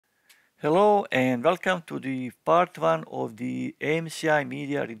Hello and welcome to the part 1 of the AMCI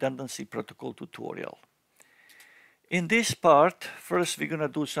Media Redundancy Protocol tutorial. In this part, first we're going to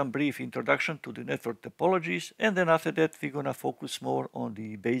do some brief introduction to the network topologies, and then after that we're going to focus more on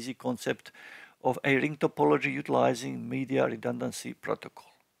the basic concept of a ring topology utilizing Media Redundancy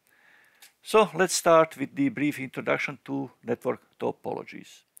Protocol. So let's start with the brief introduction to network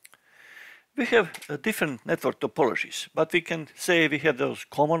topologies. We have different network topologies, but we can say we have those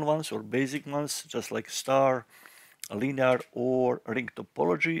common ones or basic ones, just like star, linear, or ring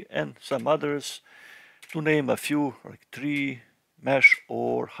topology, and some others, to name a few, like tree, mesh,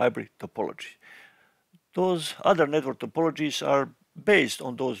 or hybrid topology. Those other network topologies are based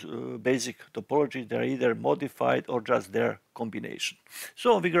on those basic topologies. They're either modified or just their combination.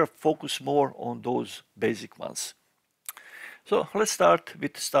 So we're going to focus more on those basic ones. So let's start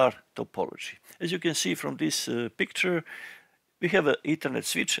with star topology. As you can see from this picture, we have an Ethernet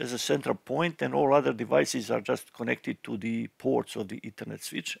switch as a central point, and all other devices are just connected to the ports of the Ethernet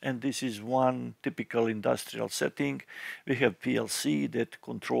switch. And this is one typical industrial setting. We have PLC that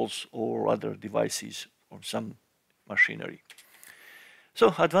controls all other devices on some machinery.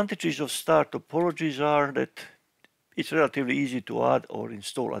 So advantages of star topologies are that it's relatively easy to add or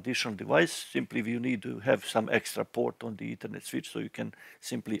install additional device. Simply you need to have some extra port on the Ethernet switch, so you can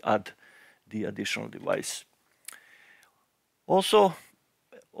simply add the additional device. Also,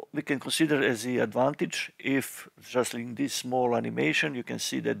 we can consider as the advantage if just in this small animation you can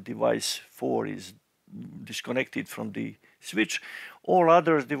see that device 4 is disconnected from the switch. All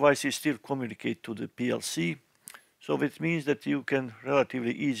other devices still communicate to the PLC, so it means that you can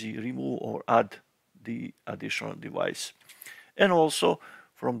relatively easily remove or add the additional device. And also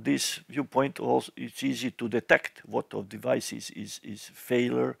from this viewpoint, also it's easy to detect what of devices is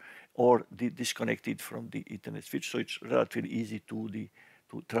failure or disconnected from the Ethernet switch, so it's relatively easy to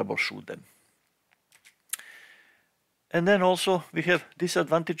troubleshoot them. And then also we have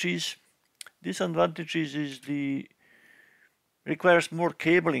disadvantages. Disadvantages is requires more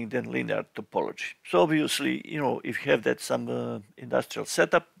cabling than linear topology. So obviously, if you have that some industrial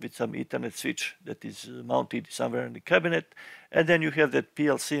setup with some Ethernet switch that is mounted somewhere in the cabinet, and then you have that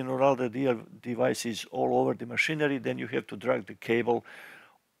PLC and all other devices all over the machinery, then you have to drag the cable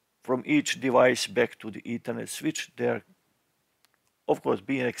from each device back to the Ethernet switch. They're, of course,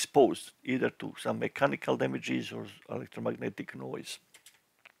 being exposed either to some mechanical damages or electromagnetic noise.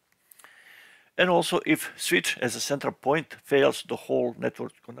 And also, if switch as a central point fails, the whole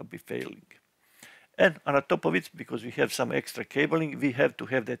network is going to be failing. And on top of it, because we have some extra cabling, we have to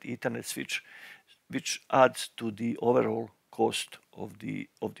have that Ethernet switch, which adds to the overall cost of the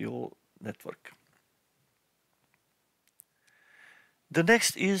whole network. The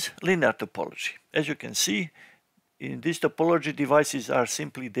next is linear topology. As you can see, in this topology, devices are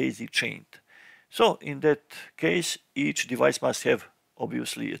simply daisy chained. So in that case, each device must have,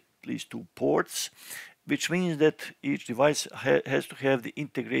 obviously, at least 2 ports, which means that each device has to have the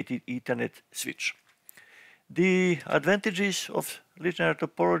integrated Ethernet switch. The advantages of linear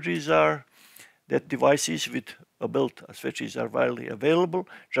topologies are that devices with built switches are widely available,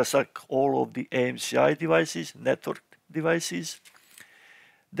 just like all of the AMCI devices, network devices.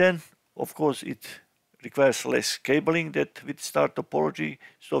 Then, of course, it requires less cabling that with star topology,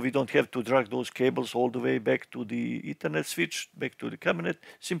 so we don't have to drag those cables all the way back to the Ethernet switch, back to the cabinet.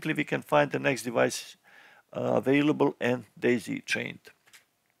 Simply we can find the next device available and daisy chained.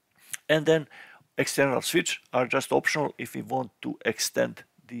 And then external switch are just optional if we want to extend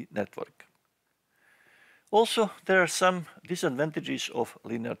the network. Also, there are some disadvantages of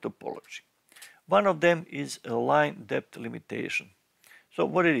linear topology. One of them is a line depth limitation. So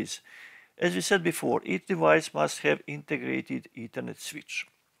what it is? As we said before, each device must have integrated Ethernet switch,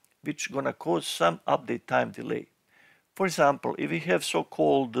 which gonna cause some update time delay. For example, if we have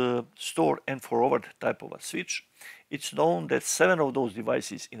so-called store and forward type of a switch, it's known that 7 of those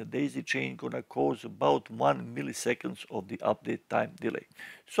devices in a daisy chain gonna cause about 1 milliseconds of the update time delay.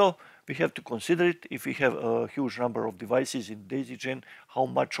 So we have to consider it if we have a huge number of devices in daisy chain, how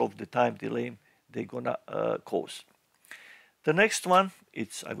much of the time delay they're gonna cause. The next one,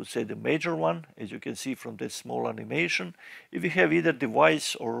 it's, I would say, the major one, as you can see from this small animation. If you have either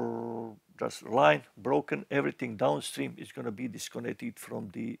device or just line broken, everything downstream is going to be disconnected from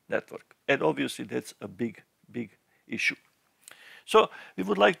the network. And obviously, that's a big, big issue. So we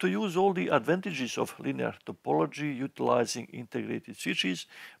would like to use all the advantages of linear topology utilizing integrated switches,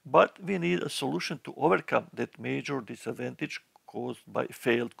 but we need a solution to overcome that major disadvantage caused by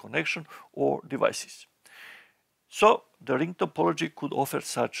failed connection or devices. So the ring topology could offer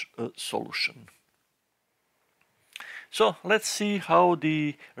such a solution. So let's see how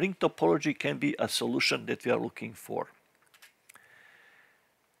the ring topology can be a solution that we are looking for.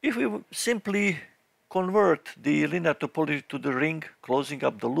 If we simply convert the linear topology to the ring, closing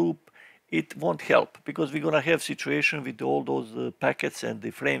up the loop, it won't help, because we're going to have situation with all those packets and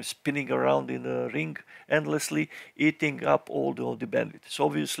the frames spinning around in the ring endlessly, eating up all the bandwidth. So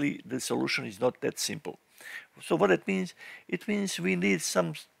obviously the solution is not that simple. So what it means? It means we need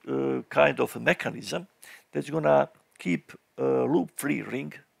some kind of a mechanism that's going to keep loop-free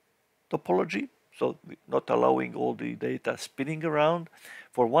ring topology, so not allowing all the data spinning around,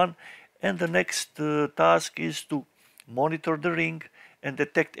 for one. And the next task is to monitor the ring and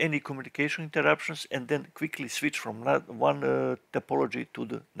detect any communication interruptions, and then quickly switch from one topology to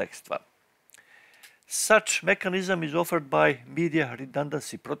the next one. Such mechanism is offered by Media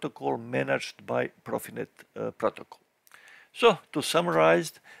Redundancy Protocol managed by Profinet protocol. So, to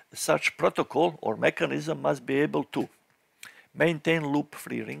summarize, such protocol or mechanism must be able to maintain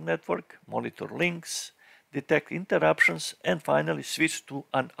loop-free ring network, monitor links, detect interruptions, and finally switch to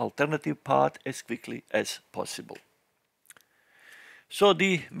an alternative path as quickly as possible. So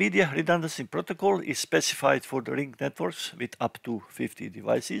the Media Redundancy Protocol is specified for the ring networks with up to 50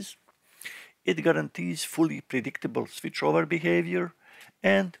 devices. It guarantees fully predictable switchover behavior,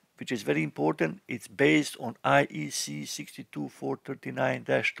 and, which is very important, it's based on IEC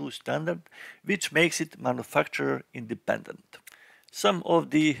 62439-2 standard, which makes it manufacturer independent. Some of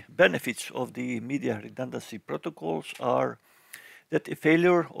the benefits of the Media Redundancy Protocols are that a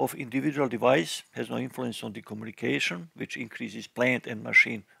failure of individual device has no influence on the communication, which increases plant and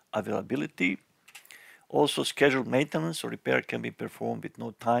machine availability. Also, scheduled maintenance or repair can be performed with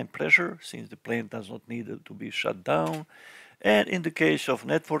no time pressure, since the plant does not need to be shut down. And in the case of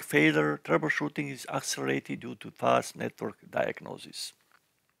network failure, troubleshooting is accelerated due to fast network diagnosis.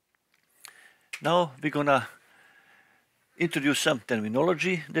 Now we're gonna introduce some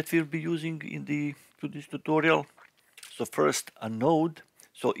terminology that we'll be using in this tutorial. So first, a node.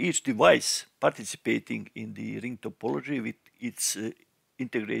 So each device participating in the ring topology with its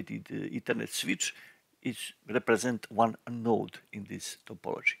integrated Ethernet switch represent one node in this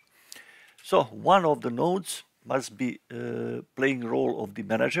topology. So one of the nodes must be playing role of the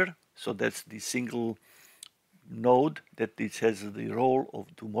manager. So that's the single node that it has the role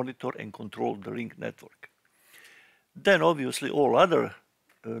of to monitor and control the ring network. Then obviously all other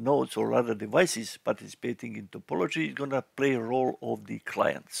nodes or other devices participating in topology is going to play a role of the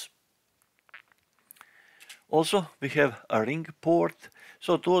clients. Also, we have a ring port.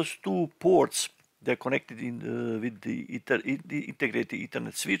 So those two ports, they're connected with the integrated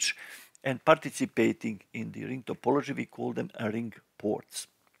Ethernet switch and participating in the ring topology. We call them ring ports.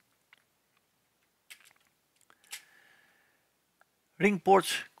 Ring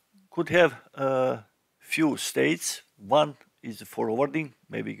ports could have a few states. One is forwarding,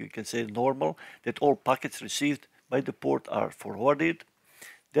 maybe you can say normal, that all packets received by the port are forwarded.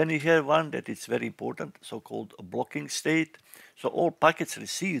 Then you have one that is very important, so-called a blocking state. So all packets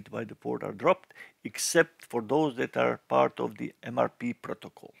received by the port are dropped, except for those that are part of the MRP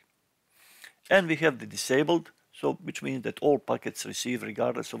protocol. And we have the disabled, so which means that all packets received,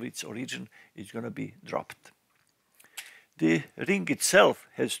 regardless of its origin, is going to be dropped. The ring itself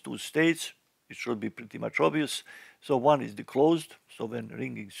has two states. It should be pretty much obvious. So one is the closed. So when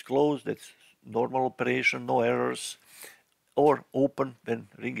ring is closed, that's normal operation, no errors. Or open, when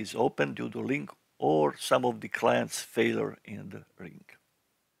ring is open due to link or some of the client's failure in the ring.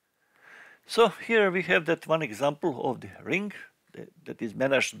 So here we have that one example of the ring that is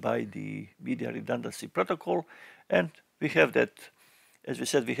managed by the Media Redundancy Protocol. And we have that, as we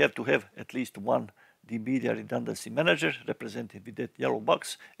said, we have to have at least one the Media Redundancy Manager represented with that yellow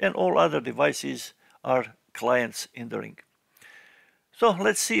box, and all other devices are clients in the ring. So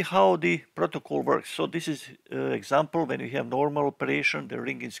let's see how the protocol works. So this is an example when we have normal operation, the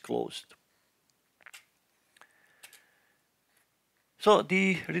ring is closed. So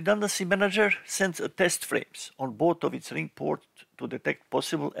the Redundancy Manager sends a test frames on both of its ring ports to detect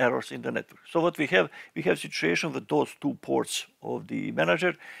possible errors in the network. So what we have situation with those two ports of the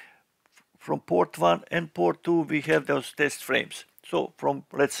manager. From port 1 and port 2, we have those test frames. So from,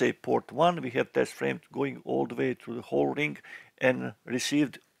 let's say, port 1, we have test frames going all the way through the whole ring and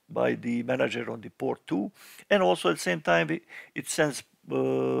received by the manager on the port 2. And also at the same time, it sends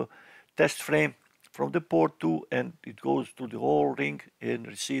test frame from the port 2 and it goes to the whole ring and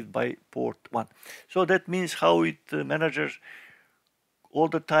received by port 1. So that means how it managers all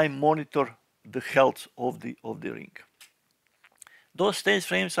the time monitor the health of the ring. Those test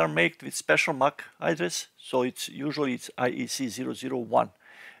frames are made with special MAC address, so it's usually IEC 001.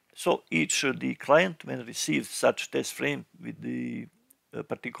 So each the client, when receives such test frame with the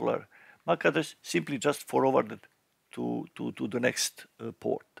particular MAC address, simply just forward it to the next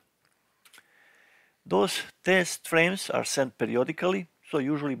port. Those test frames are sent periodically, so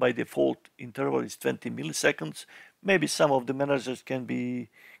usually by default interval is 20 milliseconds. Maybe some of the managers can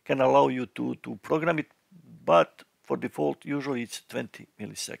allow you to program it, but for default usually it's 20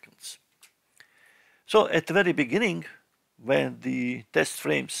 milliseconds. So at the very beginning, when the test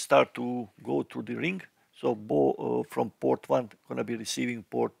frames start to go through the ring, so from port 1 gonna be receiving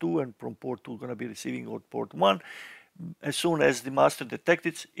port 2, and from port 2 gonna be receiving port 1. As soon as the master detects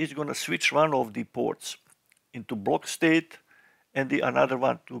it, it's gonna switch one of the ports into block state and the another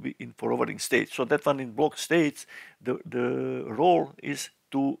one to be in forwarding state. So that one in block states, the role is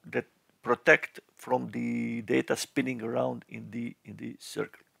to protect from the data spinning around in the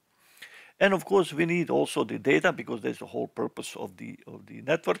circle. And of course, we need also the data, because that's the whole purpose of the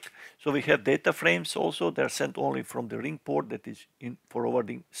network. So we have data frames also. They're sent only from the ring port that is in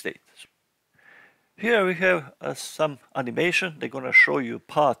forwarding state. Here we have some animation. They're going to show you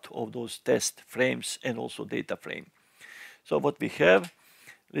part of those test frames and also data frame. So what we have,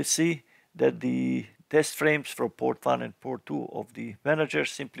 let's see that the test frames for port 1 and port 2 of the manager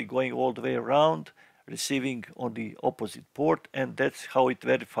simply going all the way around, receiving on the opposite port, and that's how it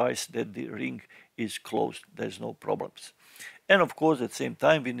verifies that the ring is closed. There's no problems. And of course, at the same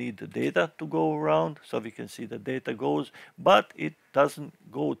time, we need the data to go around, so we can see the data goes, but it doesn't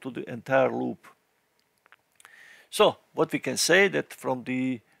go to the entire loop. So what we can say that from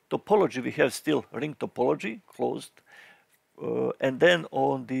the topology, we have still ring topology closed, and then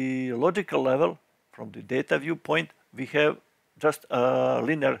on the logical level, from the data viewpoint, we have just a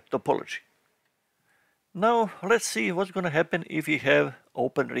linear topology. Now let's see what's going to happen if we have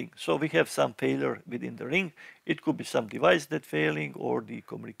open ring. So we have some failure within the ring. It could be some device that failing, or the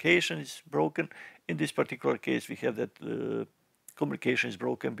communication is broken. In this particular case, we have that communication is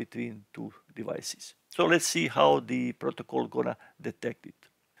broken between two devices. So let's see how the protocol gonna detect it.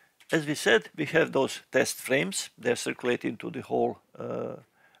 As we said, we have those test frames. They're circulating to the whole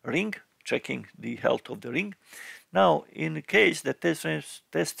ring, checking the health of the ring. Now, in the case that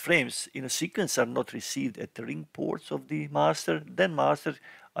test frames in a sequence are not received at the ring ports of the master, then master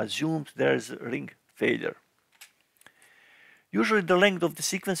assumes there's a ring failure. Usually the length of the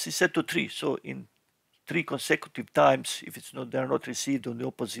sequence is set to 3, so in 3 consecutive times, if they're not received on the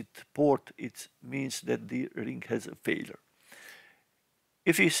opposite port, it means that the ring has a failure.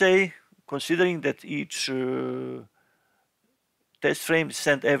 If you say, considering that each test frame is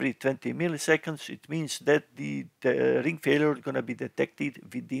sent every 20 milliseconds, it means that the ring failure is going to be detected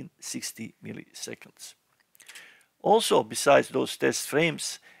within 60 milliseconds. Also, besides those test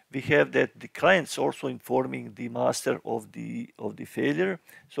frames, we have that the client's also informing the master of the failure.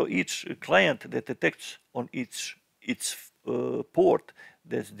 So each client that detects on its port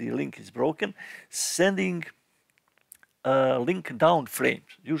that the link is broken, sending link down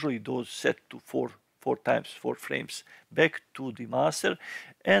frames, usually those set to 4 frames back to the master,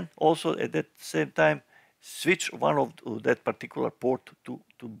 and also at that same time switch one of that particular port to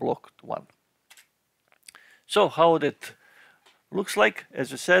blocked one. So how that looks like,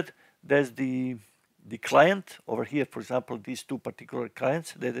 as I said, there's the client over here. For example, these two particular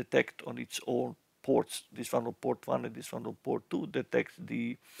clients, they detect on its own ports, this one on port 1 and this one on port 2, detect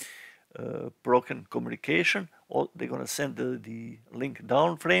the broken communication, or they're going to send the link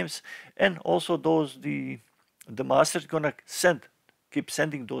down frames, and also the master is going to keep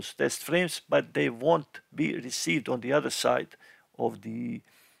sending those test frames, but they won't be received on the other side of the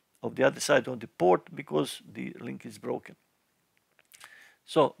other side on the port, because the link is broken.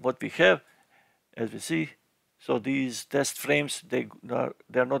 So what we have, as we see, so these test frames,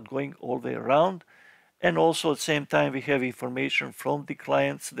 they're not going all the way around. And also at the same time, we have information from the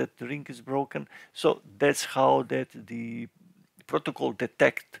clients that the ring is broken. So that's how that the protocol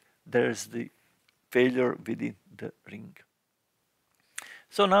detects there's the failure within the ring.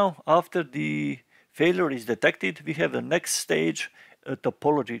 So now, after the failure is detected, we have the next stage, a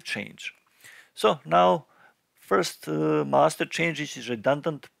topology change. So now, first master changes his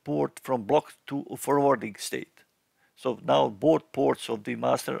redundant port from block to forwarding state. So now both ports of the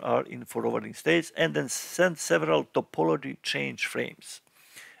master are in forwarding states, and then send several topology change frames.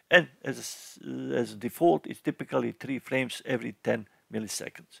 And as default, it's typically 3 frames every 10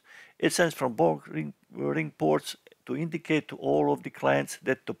 milliseconds. It sends from both ring ports to indicate to all of the clients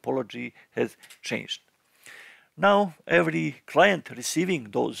that topology has changed. Now every client receiving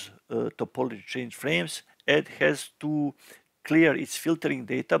those topology change frames, it has to clear its filtering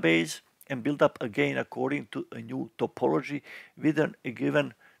database and build up again according to a new topology within a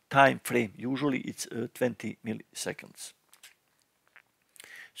given time frame. Usually it's 20 milliseconds.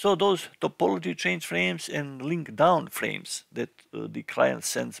 So those topology change frames and link down frames that the client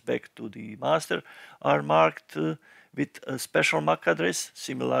sends back to the master are marked with a special MAC address,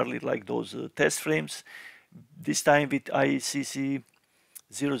 similarly like those test frames, this time with IECC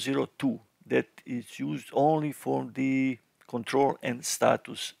 002, that is used only for the control and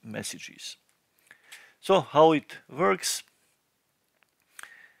status messages. So how it works?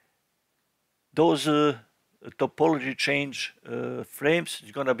 Those topology change frames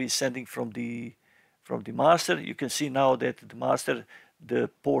is going to be sending from the master. You can see now that the master, the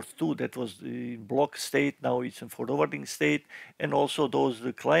port 2 that was the block state, now it's in forwarding state, and also those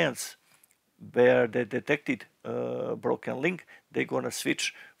clients where they detected broken link, they're going to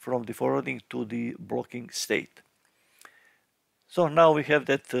switch from the forwarding to the blocking state. So now we have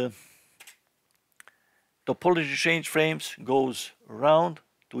that topology change frames goes around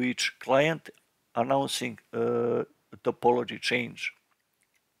to each client announcing a topology change.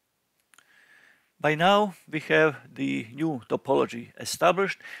 By now we have the new topology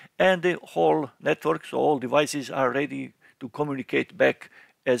established and the whole network, so all devices are ready to communicate back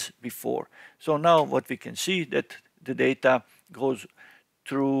as before. So now what we can see that the data goes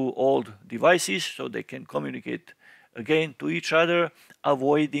through all devices so they can communicate again to each other,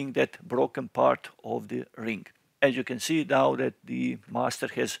 avoiding that broken part of the ring. As you can see now that the master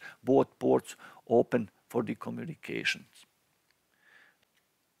has both ports open for the communications.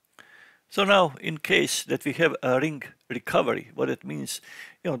 So now in case that we have a ring recovery, what it means,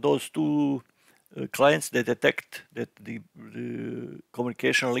 those two clients that detect that the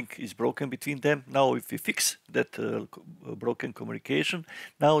communication link is broken between them. Now if we fix that broken communication,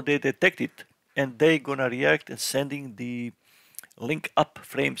 now they detect it and they're gonna react and sending the link up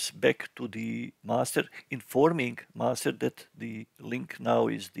frames back to the master, informing master that the link now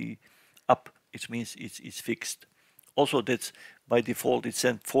is the up, which means it's fixed. Also that's by default it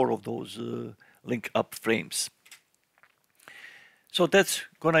sent 4 of those link up frames. So that's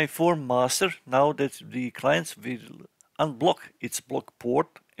gonna inform master now that the clients will unblock its block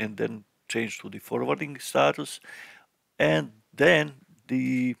port and then change to the forwarding status, and then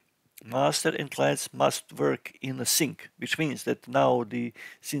the master and clients must work in a sync, which means that now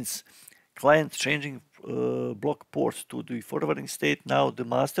since clients changing block ports to the forwarding state, now the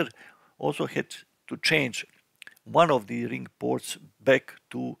master also had to change one of the ring ports back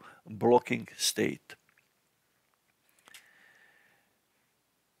to blocking state.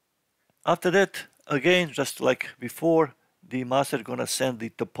 After that, again, just like before, the master is gonna send the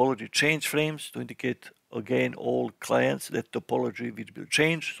topology change frames to indicate again all clients that topology will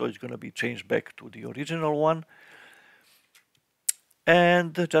change, so it's gonna be changed back to the original one.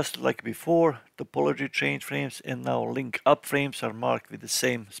 And just like before, topology change frames and now link up frames are marked with the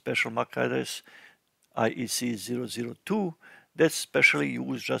same special MAC address, IEC 002. That's specially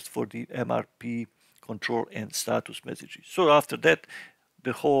used just for the MRP control and status messages. So after that,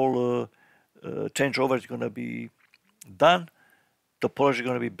 the whole changeover is going to be done. Topology is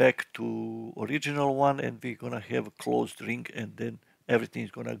going to be back to original one, and we're going to have a closed ring, and then everything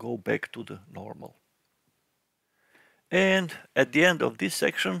is going to go back to the normal. And at the end of this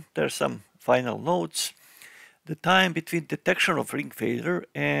section, there's some final notes. The time between detection of ring failure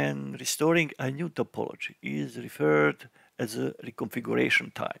and restoring a new topology is referred as a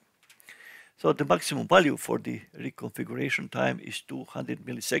reconfiguration time. So the maximum value for the reconfiguration time is 200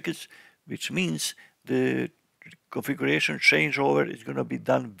 milliseconds, which means the configuration changeover is going to be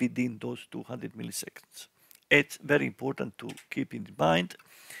done within those 200 milliseconds. It's very important to keep in mind.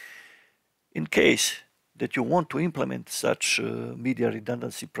 In case that you want to implement such media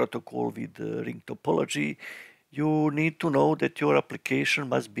redundancy protocol with ring topology, you need to know that your application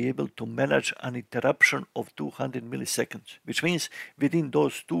must be able to manage an interruption of 200 milliseconds, which means within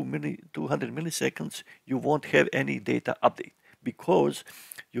those 200 milliseconds, you won't have any data update because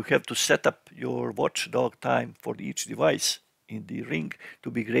you have to set up your watchdog time for each device in the ring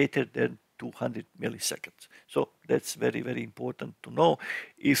to be greater than 200 milliseconds. So that's very, very important to know.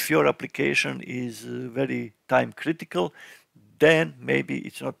 If your application is very time critical, then maybe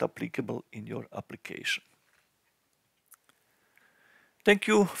it's not applicable in your application. Thank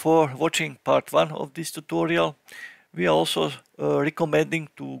you for watching part 1 of this tutorial. We are also recommending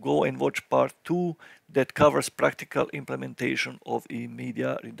to go and watch part 2 that covers practical implementation of a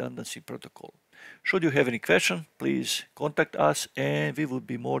media redundancy protocol. Should you have any question, please contact us and we would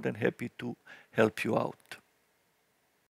be more than happy to help you out.